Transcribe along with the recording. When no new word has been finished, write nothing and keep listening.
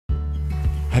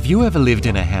Have you ever lived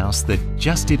in a house that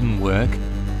just didn't work?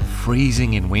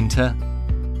 Freezing in winter,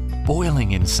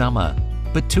 boiling in summer,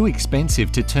 but too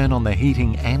expensive to turn on the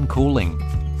heating and cooling?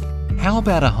 How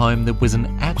about a home that was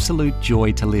an absolute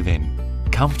joy to live in?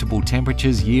 Comfortable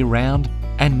temperatures year-round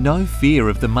and no fear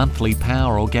of the monthly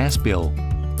power or gas bill.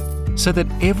 So that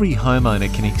every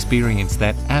homeowner can experience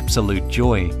that absolute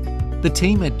joy, the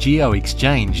team at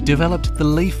GeoExchange developed the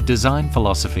Leaf design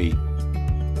philosophy.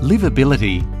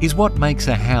 Liveability is what makes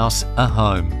a house a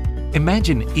home.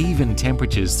 Imagine even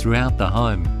temperatures throughout the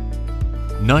home.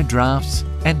 No drafts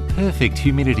and perfect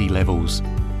humidity levels.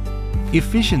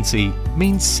 Efficiency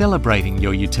means celebrating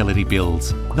your utility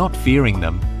bills, not fearing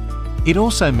them. It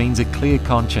also means a clear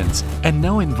conscience and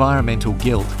no environmental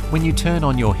guilt when you turn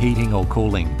on your heating or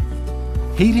cooling.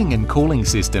 Heating and cooling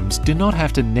systems do not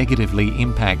have to negatively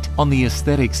impact on the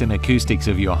aesthetics and acoustics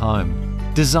of your home.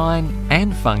 Design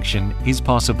and function is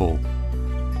possible.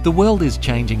 The world is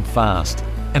changing fast,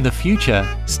 and the future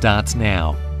starts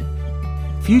now.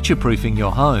 Future-proofing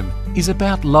your home is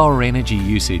about lower energy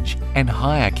usage and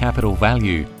higher capital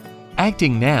value.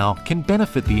 Acting now can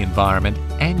benefit the environment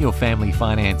and your family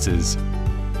finances.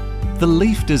 The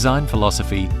Leaf design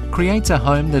philosophy creates a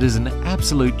home that is an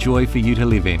absolute joy for you to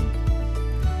live in.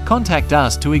 Contact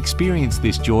us to experience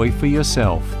this joy for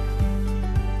yourself.